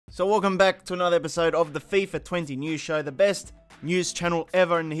So welcome back to another episode of the FIFA 20 News Show, the best news channel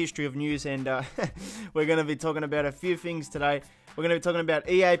ever in the history of news, and we're going to be talking about a few things today. We're going to be talking about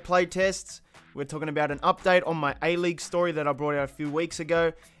EA playtests, we're talking about an update on my A-League story that I brought out a few weeks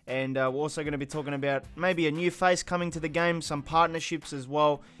ago, and we're also going to be talking about maybe a new face coming to the game, some partnerships as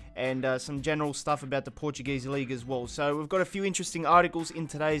well, and some general stuff about the Portuguese League as well. So we've got a few interesting articles in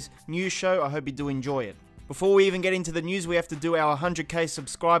today's news show. I hope you do enjoy it. Before we even get into the news, we have to do our 100k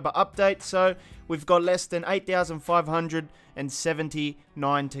subscriber update. So we've got less than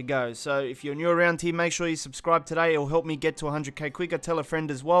 8,579 to go. So if you're new around here, make sure you subscribe today. It'll help me get to 100k quicker. Tell a friend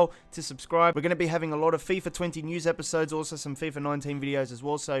as well to subscribe. We're going to be having a lot of FIFA 20 news episodes, also some FIFA 19 videos as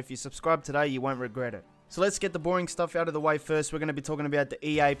well. So if you subscribe today, you won't regret it. So let's get the boring stuff out of the way first. We're going to be talking about the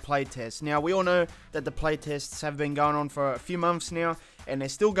EA playtest. Now, we all know that the playtests have been going on for a few months now, and they're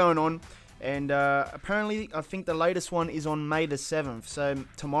still going on. And apparently, I think the latest one is on May the 7th, so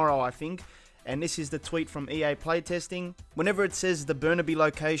tomorrow, I think. And this is the tweet from EA Playtesting. Whenever it says the Burnaby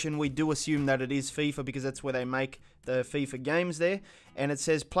location, we do assume that it is FIFA because that's where they make the FIFA games there. And it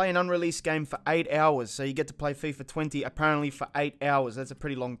says play an unreleased game for 8 hours. So you get to play FIFA 20 apparently for 8 hours. That's a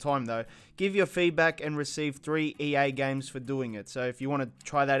pretty long time though. Give your feedback and receive 3 EA games for doing it. So if you want to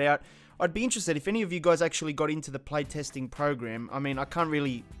try that out, I'd be interested if any of you guys actually got into the playtesting program. I mean, I can't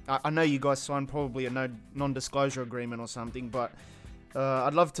really... I know you guys signed probably a non-disclosure agreement or something, but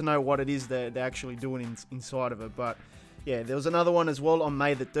I'd love to know what it is they're actually doing inside of it. But yeah, there was another one as well on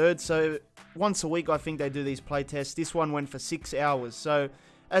May the 3rd. So once a week, I think they do these playtests. This one went for 6 hours. So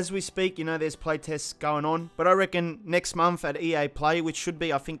as we speak, you know, there's playtests going on. But I reckon next month at EA Play, which should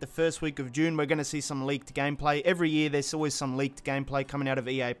be, I think, the first week of June, we're going to see some leaked gameplay. Every year, there's always some leaked gameplay coming out of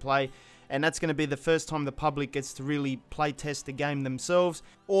EA Play. And that's going to be the first time the public gets to really play test the game themselves.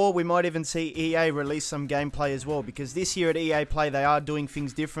 Or we might even see EA release some gameplay as well, because this year at EA Play they are doing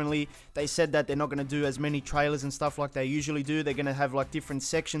things differently. They said that they're not going to do as many trailers and stuff like they usually do. They're going to have like different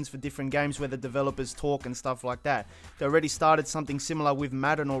sections for different games where the developers talk and stuff like that. They already started something similar with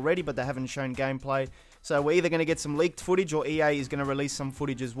Madden already, but they haven't shown gameplay. So we're either going to get some leaked footage or EA is going to release some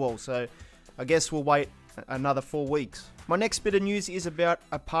footage as well. So I guess we'll wait another 4 weeks. My next bit of news is about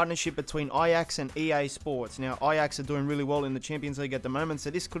a partnership between Ajax and EA Sports. Now, Ajax are doing really well in the Champions League at the moment, so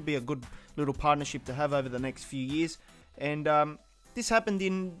this could be a good little partnership to have over the next few years. And this happened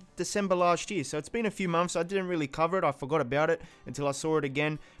in December last year, so it's been a few months. I didn't really cover it. I forgot about it until I saw it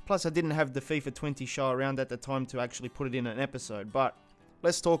again. Plus, I didn't have the FIFA 20 show around at the time to actually put it in an episode. But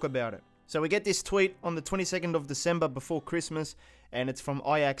let's talk about it. So we get this tweet on the 22nd of December before Christmas, and it's from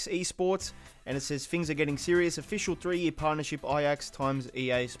Ajax Esports, and it says things are getting serious, official 3-year partnership Ajax times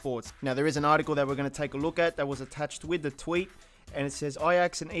EA Sports. Now there is an article that we're going to take a look at that was attached with the tweet, and it says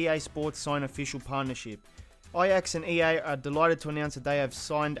Ajax and EA Sports sign official partnership. Ajax and EA are delighted to announce that they have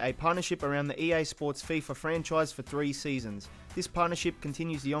signed a partnership around the EA Sports FIFA franchise for 3 seasons. This partnership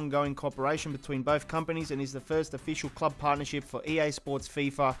continues the ongoing cooperation between both companies and is the first official club partnership for EA Sports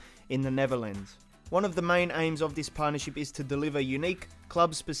FIFA in the Netherlands. One of the main aims of this partnership is to deliver unique,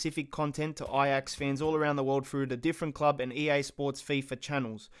 club-specific content to Ajax fans all around the world through the different club and EA Sports FIFA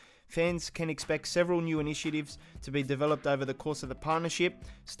channels. Fans can expect several new initiatives to be developed over the course of the partnership,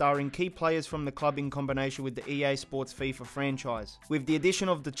 starring key players from the club in combination with the EA Sports FIFA franchise. With the addition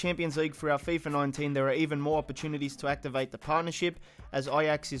of the Champions League throughout FIFA 19, there are even more opportunities to activate the partnership, as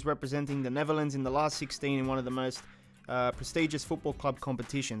Ajax is representing the Netherlands in the last 16 in one of the most prestigious football club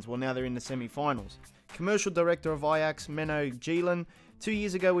competitions. Well, now they're in the semi-finals. Commercial Director of Ajax, Menno Gielen. 2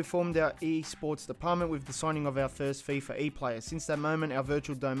 years ago, we formed our esports department with the signing of our first FIFA e-player. Since that moment, our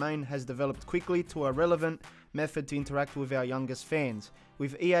virtual domain has developed quickly to a relevant method to interact with our youngest fans.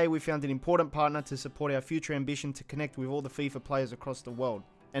 With EA, we found an important partner to support our future ambition to connect with all the FIFA players across the world.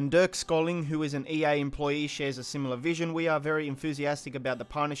 And Dirk Skolling, who is an EA employee, shares a similar vision. We are very enthusiastic about the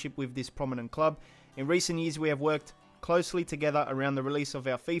partnership with this prominent club. In recent years, we have worked closely together around the release of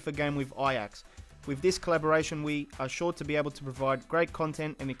our FIFA game with Ajax. With this collaboration, we are sure to be able to provide great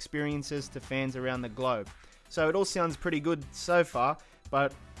content and experiences to fans around the globe. So it all sounds pretty good so far,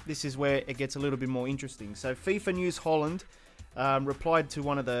 but this is where it gets a little bit more interesting. So FIFA News Holland replied to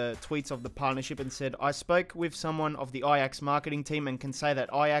one of the tweets of the partnership and said, I spoke with someone of the Ajax marketing team and can say that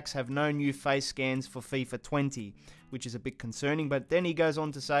Ajax have no new face scans for FIFA 20, which is a bit concerning. But then he goes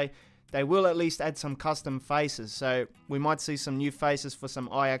on to say, they will at least add some custom faces, so we might see some new faces for some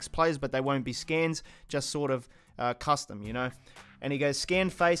Ajax players, but they won't be scans, just sort of custom, you know. And he goes,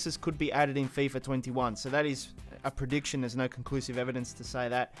 scanned faces could be added in FIFA 21, so that is a prediction. There's no conclusive evidence to say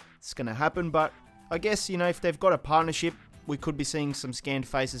that it's going to happen, but I guess, you know, if they've got a partnership, we could be seeing some scanned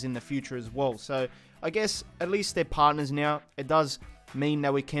faces in the future as well. So I guess at least they're partners now. It does mean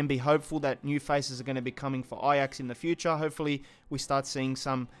that we can be hopeful that new faces are going to be coming for Ajax in the future. Hopefully we start seeing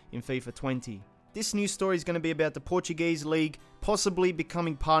some in FIFA 20. This news story is going to be about the Portuguese League possibly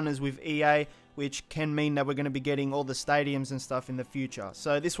becoming partners with EA, which can mean that we're going to be getting all the stadiums and stuff in the future.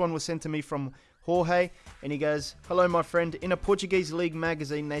 So this one was sent to me from Jorge, and he goes, "Hello my friend, in a Portuguese League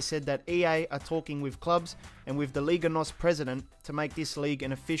magazine they said that EA are talking with clubs and with the Liga NOS president to make this league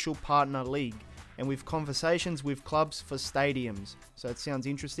an official partner league, and with conversations with clubs for stadiums." So it sounds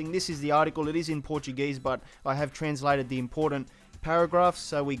interesting. This is the article. It is in Portuguese, but I have translated the important paragraphs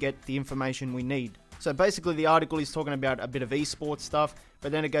so we get the information we need. So basically the article is talking about a bit of esports stuff,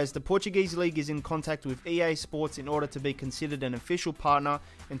 but then it goes, the Portuguese League is in contact with EA Sports in order to be considered an official partner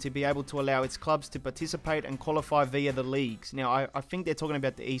and to be able to allow its clubs to participate and qualify via the leagues. Now I think they're talking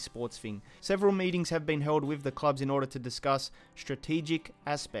about the esports thing. Several meetings have been held with the clubs in order to discuss strategic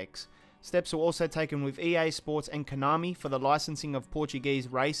aspects. Steps were also taken with EA Sports and Konami for the licensing of Portuguese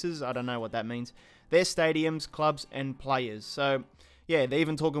races, I don't know what that means, their stadiums, clubs and players. So yeah, they're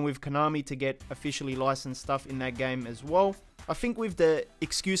even talking with Konami to get officially licensed stuff in that game as well. I think with the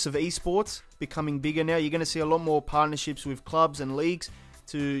excuse of esports becoming bigger now, you're going to see a lot more partnerships with clubs and leagues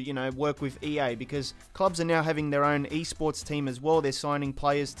to, you know, work with EA, because clubs are now having their own esports team as well. They're signing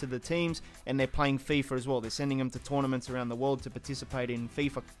players to the teams and they're playing FIFA as well. They're sending them to tournaments around the world to participate in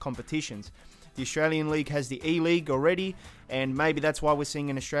FIFA competitions. The Australian League has the E-League already, and maybe that's why we're seeing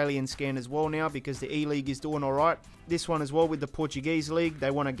an Australian scan as well now, because the E-League is doing alright. This one as well with the Portuguese League,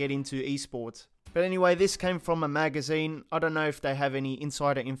 they want to get into esports. But anyway, this came from a magazine. I don't know if they have any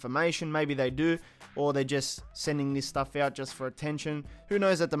insider information, maybe they do, or they're just sending this stuff out just for attention. Who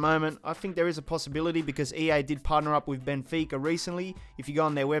knows at the moment? I think there is a possibility because EA did partner up with Benfica recently. If you go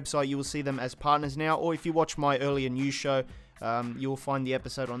on their website, you will see them as partners now, or if you watch my earlier news show, you'll find the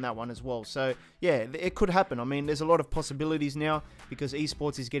episode on that one as well. So yeah, it could happen. I mean, there's a lot of possibilities now because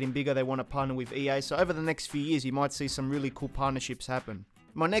esports is getting bigger. They want to partner with EA. So over the next few years, you might see some really cool partnerships happen.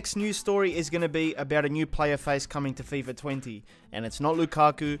 My next news story is going to be about a new player face coming to FIFA 20. And it's not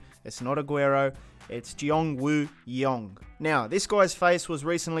Lukaku, it's not Aguero, it's Jeong-Woo Yeong. Now, this guy's face was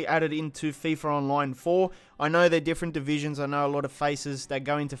recently added into FIFA Online 4. I know they're different divisions. I know a lot of faces that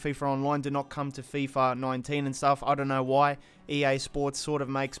go into FIFA Online do not come to FIFA 19 and stuff. I don't know why. EA Sports sort of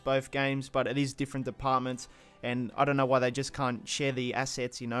makes both games, but it is different departments. And I don't know why they just can't share the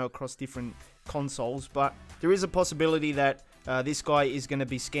assets, you know, across different consoles. But there is a possibility that this guy is going to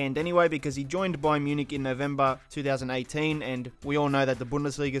be scanned anyway, because he joined Bayern Munich in November 2018, and we all know that the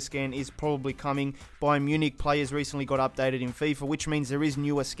Bundesliga scan is probably coming. Bayern Munich players recently got updated in FIFA, which means there is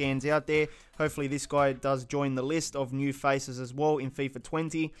newer scans out there. Hopefully this guy does join the list of new faces as well in FIFA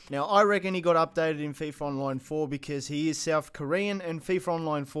 20. Now I reckon he got updated in FIFA Online 4 because he is South Korean, and FIFA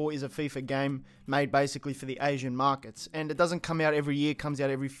Online 4 is a FIFA game made basically for the Asian markets, and it doesn't come out every year, it comes out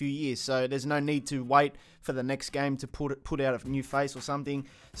every few years, so there's no need to wait for the next game to put out a new face or something.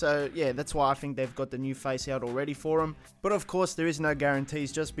 So yeah, that's why I think they've got the new face out already for him. But of course there is no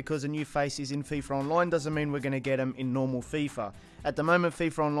guarantees. Just because a new face is in FIFA Online doesn't mean we're going to get him in normal FIFA. At the moment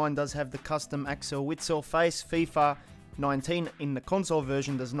FIFA Online does have the custom Axel Witsel face. FIFA 19 in the console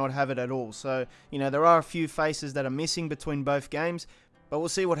version does not have it at all. So, you know, there are a few faces that are missing between both games, but we'll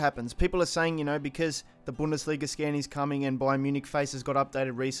see what happens. People are saying, you know, because the Bundesliga scan is coming and Bayern Munich faces got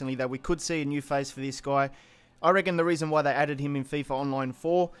updated recently, that we could see a new face for this guy. I reckon the reason why they added him in FIFA Online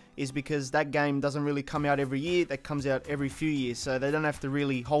 4 is because that game doesn't really come out every year, that comes out every few years, so they don't have to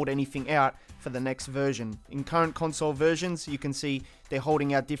really hold anything out for the next version. In current console versions, you can see they're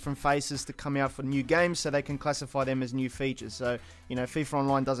holding out different faces to come out for new games, so they can classify them as new features. So, you know, FIFA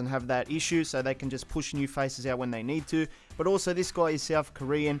Online doesn't have that issue, so they can just push new faces out when they need to. But also, this guy is South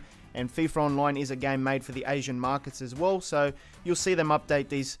Korean, and FIFA Online is a game made for the Asian markets as well, so you'll see them update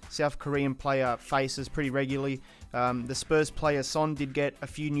these South Korean player faces pretty regularly. The Spurs player Son did get a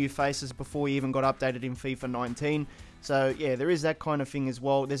few new faces before he even got updated in FIFA 19. So yeah, there is that kind of thing as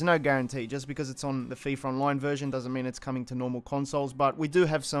well. There's no guarantee. Just because it's on the FIFA Online version doesn't mean it's coming to normal consoles, but we do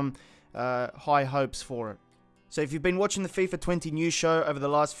have some high hopes for it. So if you've been watching the FIFA 20 news show over the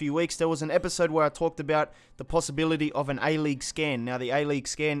last few weeks, there was an episode where I talked about the possibility of an A-League scan. Now the A-League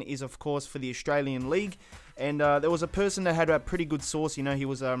scan is of course for the Australian League, and there was a person that had a pretty good source. You know, he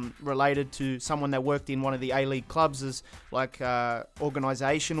was related to someone that worked in one of the A-League clubs as like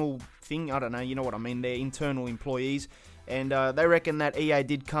organisational thing. I don't know, you know what I mean, they're internal employees, and they reckon that EA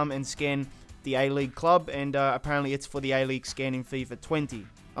did come and scan the A-League club, and apparently it's for the A-League scan in FIFA 20.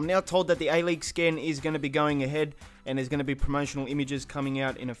 I'm now told that the A-League scan is going to be going ahead and there's going to be promotional images coming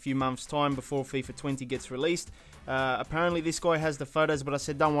out in a few months' time before FIFA 20 gets released. Apparently this guy has the photos, but I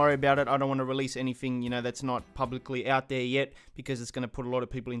said don't worry about it. I don't want to release anything, that's not publicly out there yet because it's going to put a lot of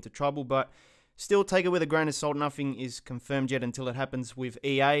people into trouble. But still, take it with a grain of salt. Nothing is confirmed yet until it happens with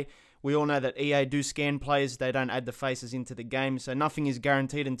EA. We all know that EA do scan players. They don't add the faces into the game. So nothing is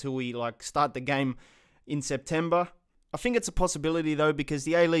guaranteed until we start the game in September. I think it's a possibility though, because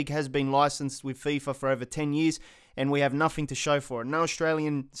the A-League has been licensed with FIFA for over 10 years and we have nothing to show for it. No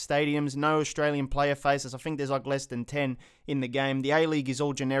Australian stadiums, no Australian player faces. I think there's less than 10 in the game. The A-League is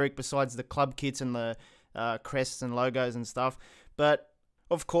all generic besides the club kits and the crests and logos and stuff. But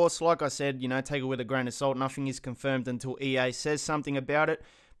of course, like I said, take it with a grain of salt. Nothing is confirmed until EA says something about it.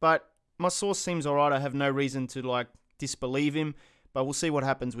 But my source seems alright. I have no reason to disbelieve him. But we'll see what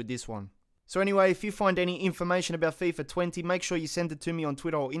happens with this one. So anyway, if you find any information about FIFA 20, make sure you send it to me on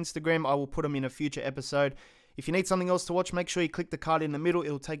Twitter or Instagram. I will put them in a future episode. If you need something else to watch, make sure you click the card in the middle.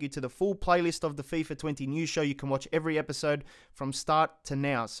 It'll take you to the full playlist of the FIFA 20 news show. You can watch every episode from start to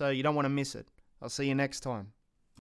now, so you don't want to miss it. I'll see you next time.